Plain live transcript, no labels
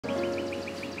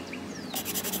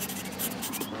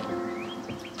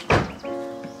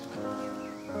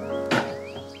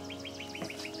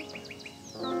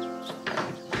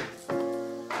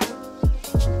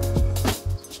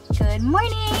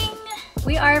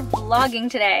are vlogging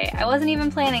today. I wasn't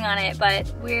even planning on it,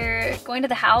 but we're going to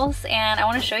the house and I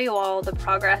want to show you all the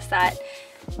progress that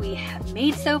we have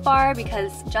made so far,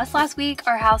 because just last week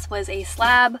our house was a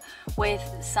slab with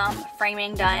some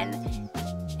framing done,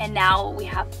 and now we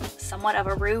have somewhat of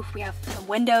a roof, we have some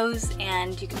windows,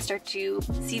 and you can start to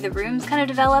see the rooms kind of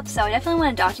develop. So I definitely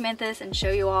want to document this and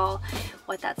show you all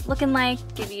what that's looking like,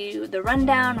 give you the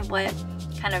rundown of what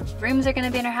kind of rooms are going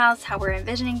to be in our house, how we're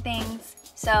envisioning things.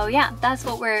 So yeah, that's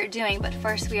what we're doing. But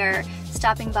first we are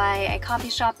stopping by a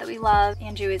coffee shop that we love.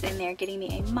 Andrew is in there getting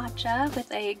me a matcha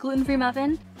with a gluten-free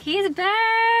muffin. He's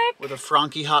back! With a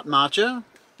Frankie hot matcha.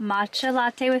 Matcha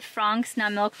latte with Franks.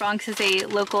 Nut Milk. Franks is a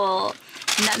local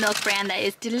nut milk brand that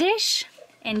is delish.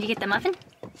 And you get the muffin?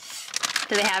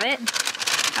 Do they have it?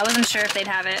 I wasn't sure if they'd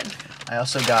have it. I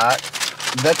also got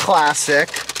the classic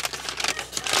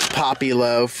poppy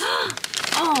loaf.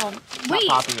 Oh, wait.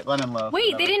 Not poppy, lemon loaf.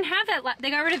 Wait, they didn't have that. They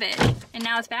got rid of it. And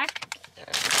now it's back?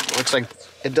 It looks like,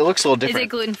 it looks a little different. Is it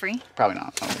gluten-free? Probably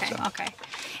not. I don't Okay, think so. okay.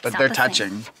 But they're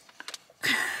touching.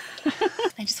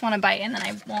 I just want to bite and then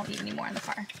I won't eat anymore in the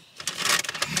car.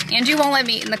 Andrew won't let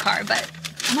me eat in the car, but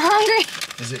I'm hungry.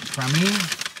 Is it crummy?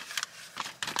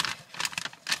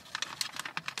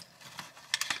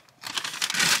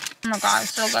 Oh my god,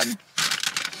 it's so good.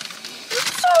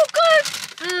 It's so good!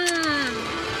 Mmm.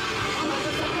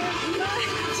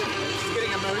 It's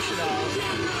getting emotional.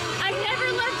 I've never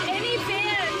loved any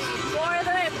band more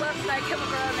than I've loved My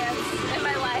Chemical Romance in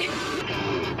my life.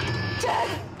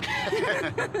 Death!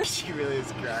 She really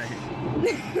is crying.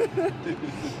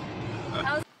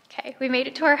 Okay, we made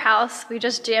it to our house. We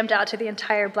just jammed out to the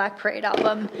entire Black Parade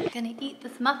album. I'm gonna eat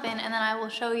this muffin and then I will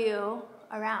show you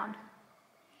around.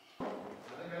 I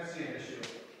think I see an issue.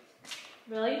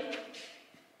 Really?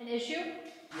 An issue?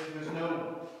 There's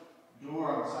no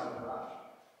door on the side of the garage.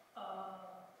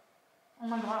 Oh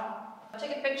my god. I'll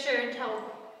take a picture and tell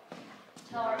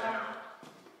her around.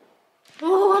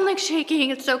 Oh, I'm like shaking.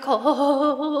 It's so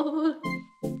cold.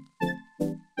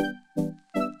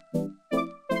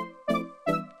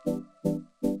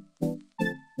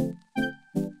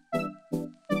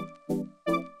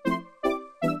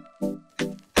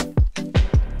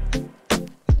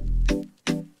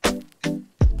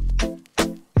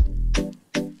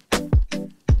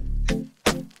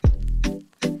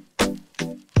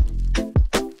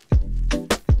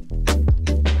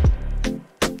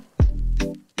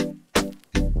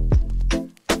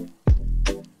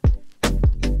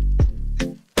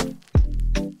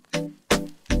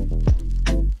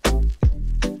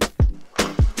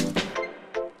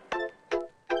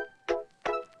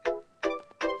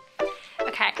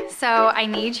 So I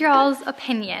need y'all's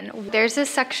opinion. There's this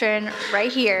section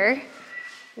right here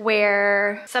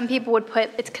where some people would put,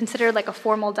 it's considered like a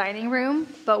formal dining room,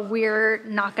 but we're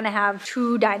not gonna have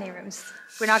two dining rooms.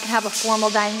 We're not gonna have a formal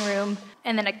dining room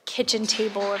and then a kitchen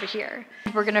table over here.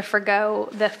 We're gonna forgo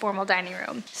the formal dining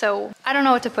room. So I don't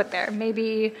know what to put there.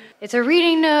 Maybe it's a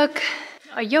reading nook,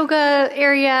 a yoga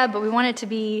area, but we want it to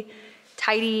be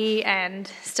tidy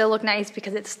and still look nice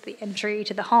because it's the entry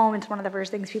to the home. It's one of the first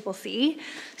things people see.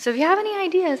 So if you have any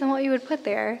ideas on what you would put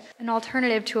there, an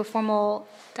alternative to a formal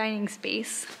dining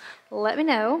space, let me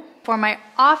know. For my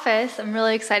office, I'm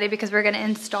really excited because we're gonna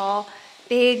install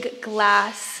big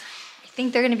glass, I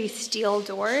think they're gonna be steel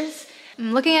doors.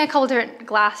 I'm looking at a couple different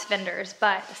glass vendors,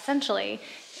 but essentially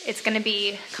it's gonna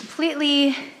be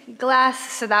completely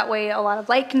glass so that way a lot of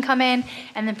light can come in.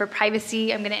 And then for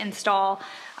privacy, I'm gonna install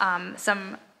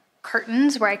some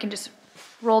curtains where I can just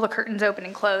roll the curtains open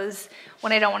and close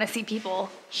when I don't want to see people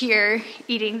here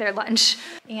eating their lunch.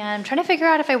 And I'm trying to figure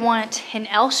out if I want an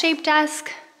L-shaped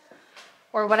desk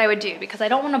or what I would do, because I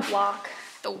don't want to block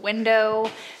the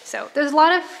window. So there's a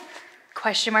lot of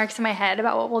question marks in my head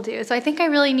about what we'll do. So I think I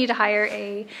really need to hire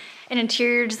an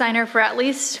interior designer for at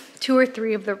least 2 or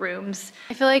 3 of the rooms.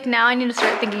 I feel like now I need to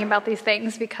start thinking about these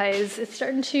things because it's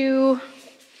starting to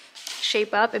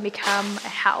shape up and become a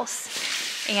house,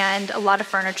 and a lot of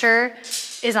furniture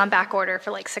is on back order for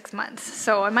like 6 months.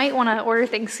 So I might want to order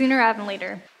things sooner rather than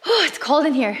later. Oh, it's cold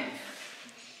in here.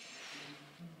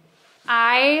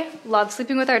 I love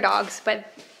sleeping with our dogs,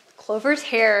 but Clover's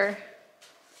hair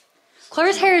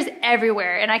is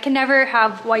everywhere and I can never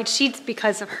have white sheets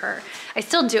because of her. I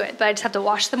still do it, but I just have to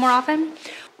wash them more often.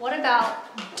 What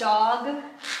about dog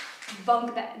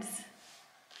bunk beds?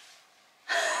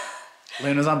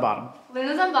 Luna's on bottom.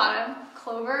 Luna's on bottom.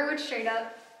 Clover would straight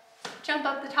up jump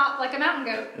up the top like a mountain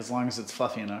goat. As long as it's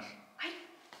fluffy enough.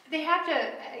 They have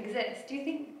to exist. Do you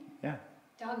think Yeah.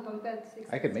 dog bunk beds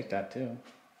exist? I could make that too.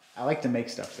 I like to make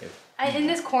stuff, Dave. In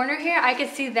this corner here, I could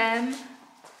see them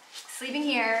sleeping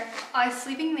here, us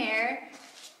sleeping there,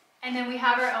 And then we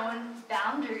have our own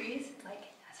boundaries. Like,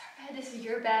 that's our bed, this is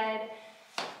your bed.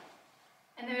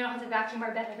 And then we don't have to vacuum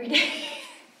our bed every day.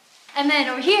 And then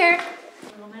over here, a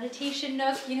little meditation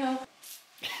nook, you know.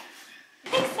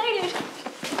 I'm excited.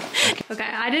 Okay,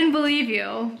 I didn't believe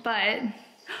you, but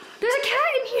there's a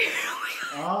cat in here. Oh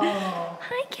my God. Oh.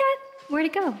 Hi, cat. Where'd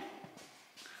it go?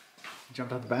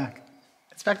 Jumped out the back.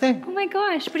 It's back there. Oh my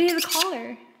gosh, but he has a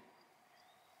collar.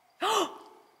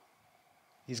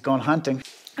 He's going hunting.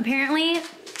 Apparently,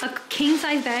 a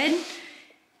king-size bed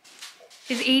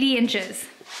is 80 inches.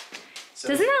 So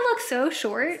Doesn't that look so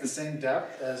short? it's the same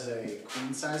depth as a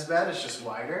queen size bed, it's just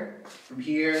wider. From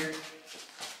here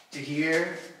to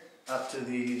here, up to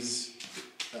these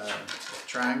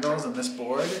triangles on this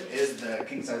board is the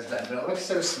king size bed, but it looks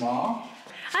so small.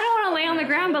 I don't want to lay on the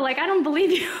ground, but like, I don't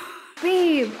believe you.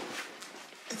 Babe.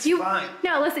 It's fine.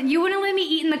 No, listen, you wouldn't let me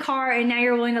eat in the car and now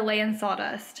you're willing to lay in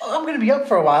sawdust. Well, I'm gonna be up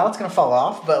for a while, it's gonna fall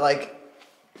off, but like...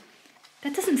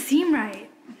 That doesn't seem right.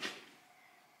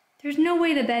 There's no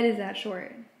way the bed is that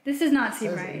short. This does not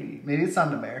seem right. Maybe it's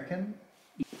not American.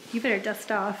 You better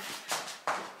dust off.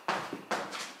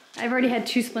 I've already had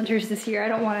 2 splinters this year. I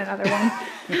don't want another one.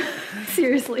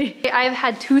 Seriously. I've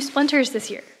had 2 splinters this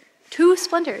year. 2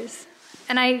 splinters.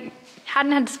 And I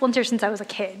hadn't had splinters since I was a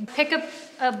kid. Pick up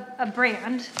a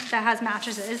brand that has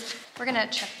mattresses. We're gonna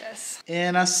check this.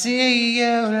 And I see you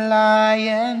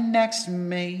lying next to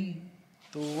me.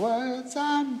 The words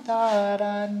I thought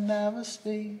I'd never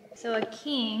speak. So a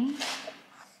king,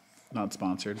 Not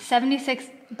sponsored. 76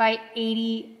 by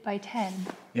 80 by 10.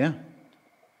 Yeah.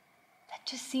 That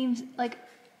just seems like,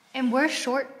 and we're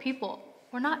short people.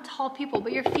 We're not tall people,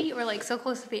 but your feet were like so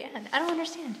close to the end. I don't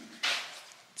understand.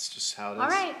 It's just how it is. All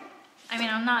right. I mean,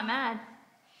 I'm not mad.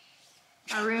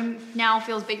 Our room now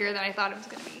feels bigger than I thought it was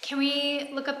gonna be. Can we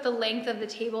look up the length of the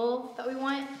table that we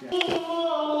want? Yeah.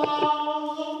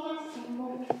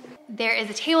 There is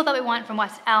a table that we want from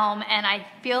West Elm, and I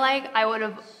feel like I would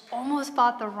have almost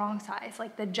bought the wrong size,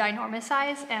 like the ginormous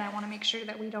size, and I wanna make sure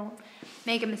that we don't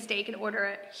make a mistake and order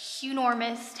a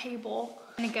hunormous table.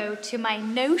 I'm gonna go to my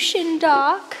Notion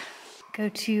doc, go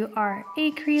to our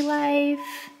Acre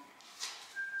Life,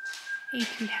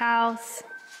 Acre House,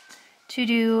 to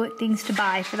do things to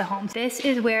buy for the home. This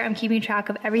is where I'm keeping track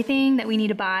of everything that we need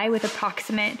to buy with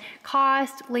approximate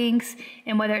cost, links,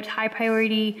 and whether it's high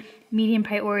priority, medium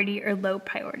priority, or low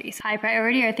priority. So high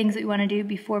priority are things that we want to do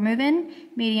before move-in,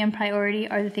 medium priority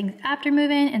are the things after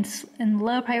move-in, and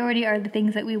low priority are the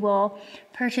things that we will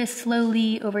purchase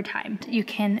slowly over time. You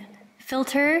can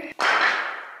filter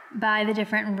by the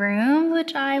different rooms,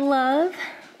 which I love.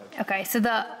 Okay, so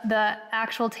the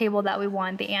actual table that we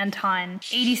want, the Anton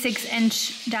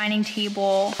 86-inch dining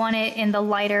table, want it in the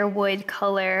lighter wood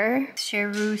color,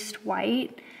 Cheruste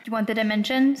white. Do you want the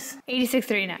dimensions?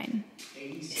 8639.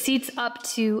 Seats up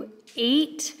to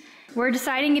 8. We're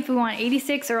deciding if we want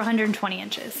 86 or 120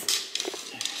 inches.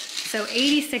 So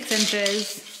 86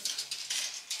 inches.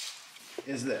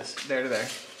 Is this, there to there.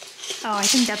 Oh, I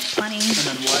think that's plenty. And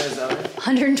then what is that?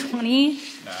 120?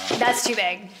 No. That's too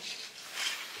big.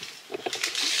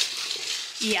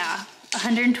 Yeah,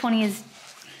 120 is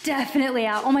definitely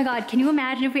out. Oh my God, can you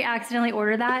imagine if we accidentally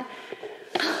order that?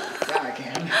 Yeah, I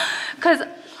can. Because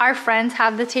our friends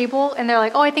have the table and they're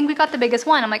like, oh, I think we got the biggest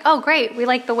one. I'm like, oh great, we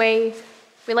like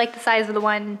the size of the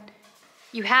one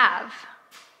you have.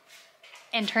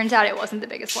 And turns out it wasn't the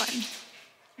biggest one.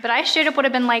 But I straight up would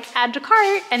have been like, add to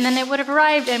cart, and then it would have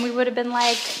arrived and we would have been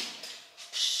like,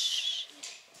 shh,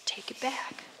 take it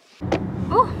back.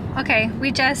 Oh, okay,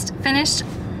 we just finished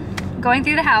going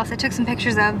through the house. I took some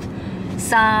pictures of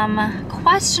some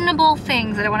questionable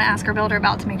things that I want to ask our builder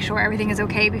about to make sure everything is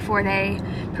okay before they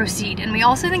proceed. And we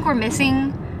also think we're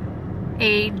missing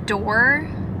a door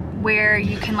where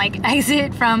you can like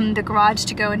exit from the garage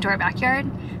to go into our backyard.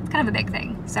 It's kind of a big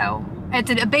thing. So it's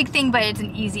a big thing, but it's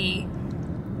an easy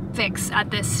fix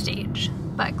at this stage.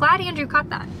 But glad Andrew caught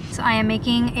that. So I am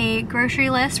making a grocery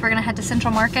list. We're gonna head to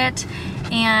Central Market,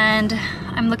 and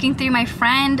I'm looking through my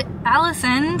friend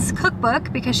Allison's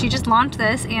cookbook because she just launched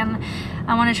this, and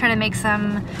I wanna try to make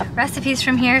some recipes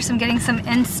from here. So I'm getting some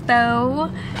inspo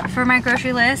for my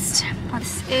grocery list.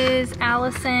 This is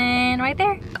Allison right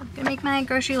there. I'm gonna make my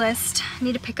grocery list. I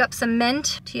need to pick up some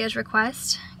mint, Tia's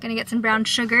request. Gonna get some brown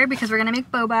sugar because we're gonna make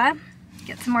boba.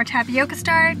 Get some more tapioca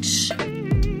starch.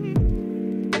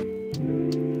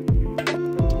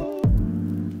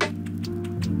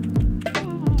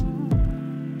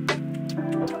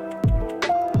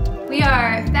 We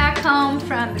are back home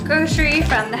from the grocery,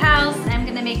 from the house. I'm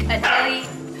gonna make a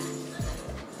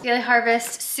daily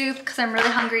harvest soup because I'm really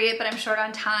hungry, but I'm short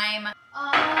on time.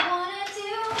 All I wanna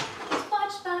do is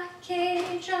watch my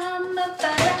kids pajama, but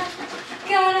I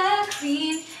gotta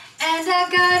clean and I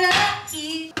gotta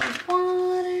eat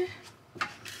water.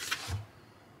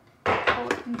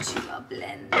 Pour it into a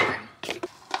blender.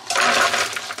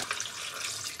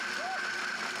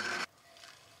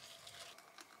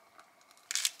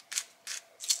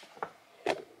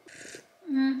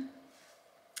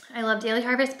 I love Daily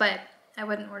Harvest, but I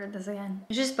wouldn't order this again.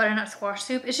 It's just butternut squash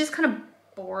soup. It's just kind of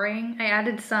boring. I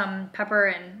added some pepper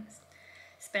and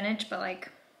spinach, but like,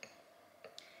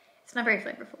 it's not very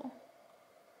flavorful.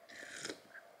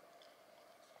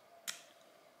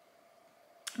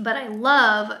 But I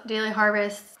love Daily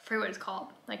Harvest, I forget what it's called,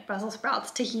 like Brussels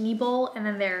sprouts tahini bowl, and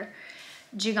then their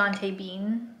gigante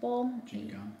bean bowl.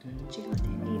 Gigante.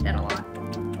 I eat that a lot.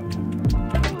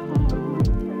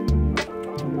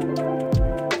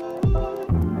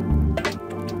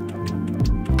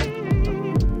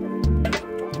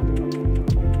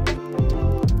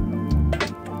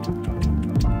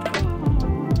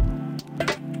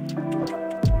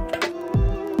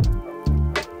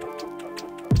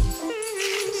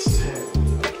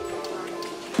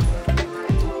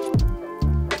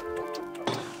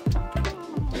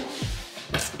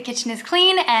 The kitchen is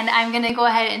clean and I'm gonna go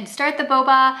ahead and start the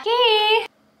boba. Yay!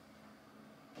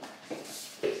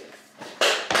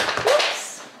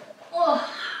 Oops. Oh,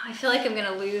 I feel like I'm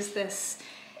gonna lose this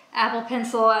Apple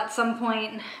Pencil at some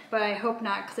point, but I hope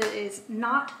not because it is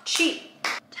not cheap.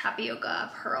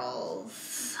 Tapioca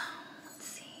pearls. Let's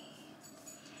see.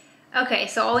 Okay,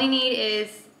 so all we need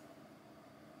is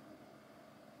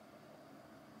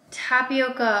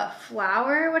tapioca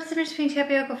flour? What's the difference between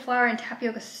tapioca flour and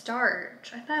tapioca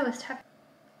starch? I thought it was tapioca.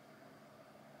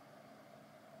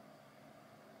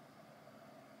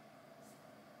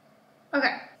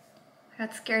 Okay. I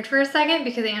got scared for a second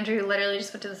because Andrew literally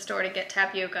just went to the store to get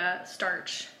tapioca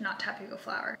starch, not tapioca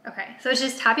flour. Okay, so it's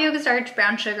just tapioca starch,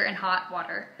 brown sugar, and hot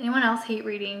water. Anyone else hate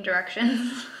reading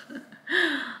directions?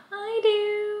 I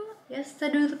do. Yes, I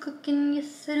do the cooking.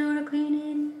 Yes, I do the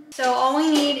cleaning. So all we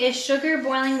need is sugar,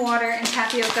 boiling water, and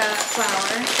tapioca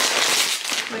flour,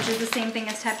 which is the same thing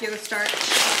as tapioca starch.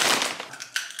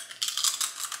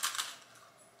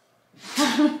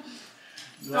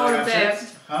 Oh, big.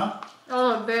 Huh?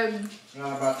 Oh, big. You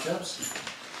know about chips?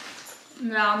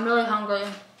 Yeah, I'm really hungry.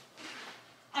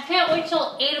 I can't wait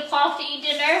till 8 o'clock to eat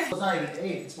dinner. It's not even 8,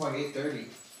 it's more like 8:30.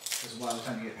 This is by the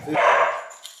time you get food.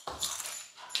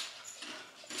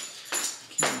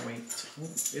 Can't wait.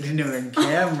 It didn't do it on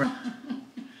camera.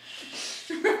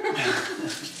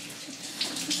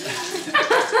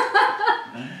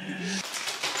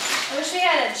 I wish we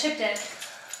had a chip dip.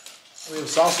 We have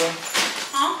salsa.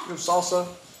 Huh? We have salsa.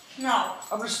 No.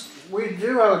 We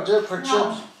do have a dip for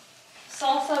chips.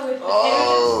 Salsa with potatoes.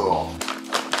 Oh.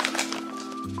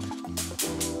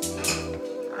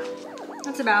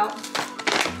 That's about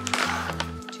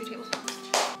 2 tablespoons.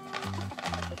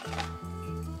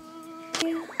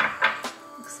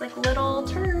 Looks like little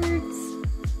turds.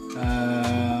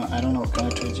 I don't know what kind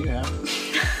of turds you have.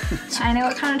 I know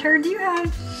what kind of turds you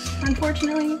have,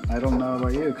 unfortunately. I don't know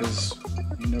about you because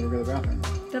you never go to the bathroom.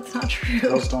 That's not true.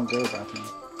 Girls don't go to the bathroom.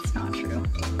 It's not true.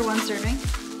 For 1 serving.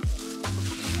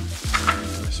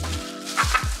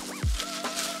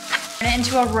 Turn it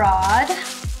into a rod.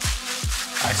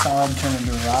 I saw him turn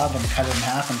into a rod and cut it in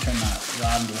half and turn that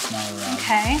rod into a smaller rod.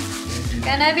 Okay.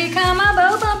 Gonna become a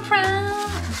boba pro.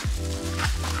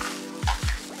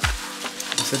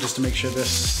 So just to make sure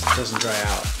this doesn't dry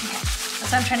out. Okay.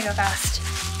 That's why I'm trying to go fast.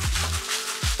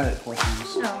 Cut it 4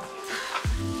 times. Oh.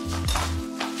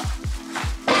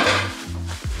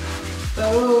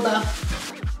 Boba.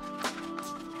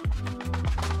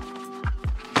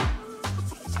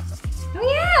 Oh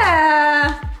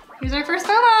yeah! Here's our first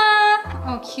boba.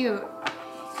 Oh, cute.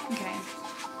 Okay.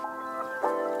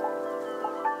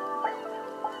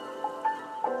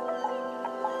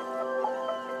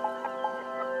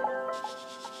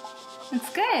 That's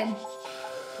good.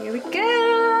 Here we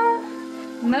go.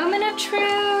 Moment of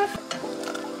truth.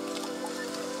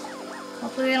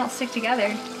 Hopefully they don't stick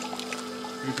together.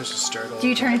 You just stir it. Do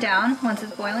you turn it down once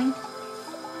it's boiling?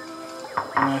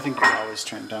 I think you always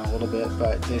turn it down a little bit,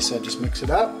 but they said just mix it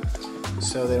up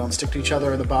so they don't stick to each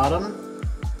other at the bottom,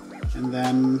 and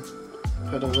then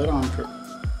put a lid on for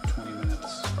 20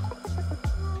 minutes.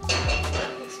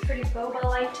 Looks pretty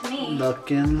boba-like to me.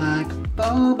 Looking like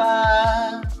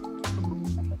boba.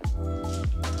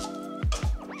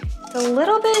 It's a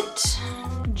little bit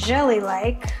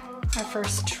jelly-like, our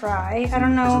first try. I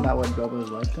don't know. Isn't that what boba is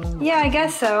like though? Yeah, I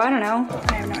guess so. I don't know.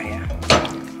 I have no idea.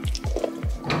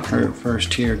 Heard it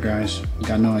first here, guys.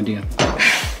 Got no idea.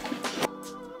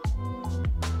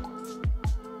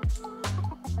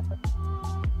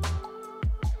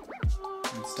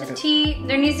 The tea,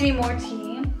 there needs to be more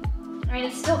tea. I mean,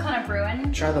 it's still kind of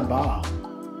brewing. Try the Boba.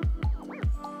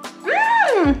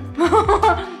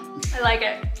 I like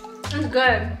it. It's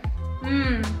good.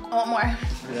 I want more.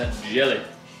 Look at that jelly.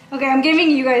 Okay, I'm giving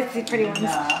you guys the pretty ones.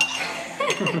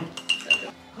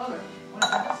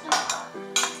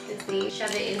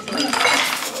 Shove it into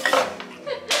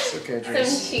It's okay, Trace.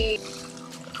 some cheese.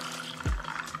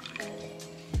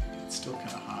 It's still kind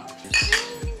of hot.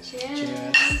 Cheers.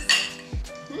 Cheers.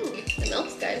 The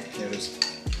milk's good. Yeah, it is.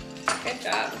 Good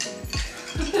job.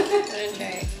 I'm gonna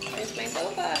try. Where's my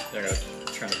boba? There I go.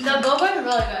 Trying to. The boba is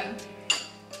really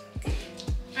good.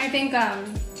 I think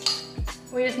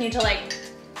we just need to like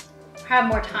have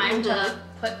more time to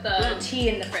put the tea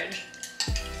in the fridge.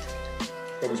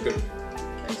 Boba's good.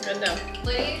 It's good though.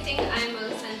 What do you think I'm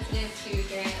most sensitive to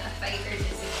during a fight or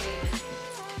disagreement?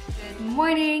 Good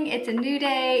morning, it's a new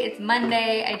day, it's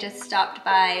Monday. I just stopped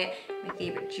by my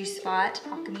favorite juice spot,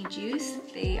 Alchemy Juice.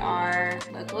 They are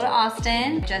local to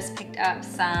Austin. Just picked up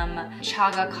some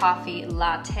chaga coffee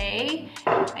latte.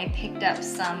 I picked up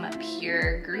some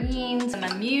pure greens, some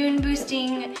immune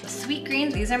boosting sweet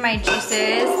greens. These are my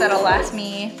juices that'll last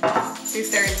me through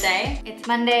Thursday. It's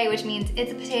Monday, which means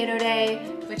it's a potato day,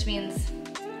 which means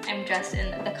I'm dressed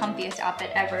in the comfiest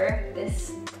outfit ever.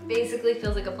 This basically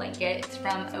feels like a blanket. It's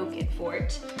from Oak and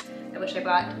Fort. I wish I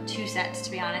bought 2 sets,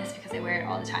 to be honest, because I wear it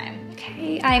all the time.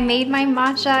 Okay, I made my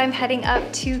matcha. I'm heading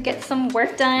up to get some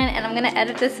work done, and I'm gonna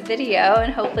edit this video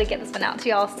and hopefully get this one out to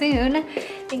y'all soon.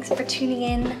 Thanks for tuning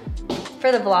in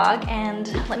for the vlog,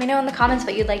 and let me know in the comments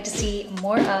what you'd like to see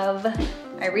more of.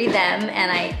 I read them,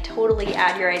 and I totally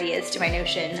add your ideas to my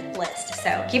Notion list,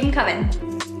 so keep them coming.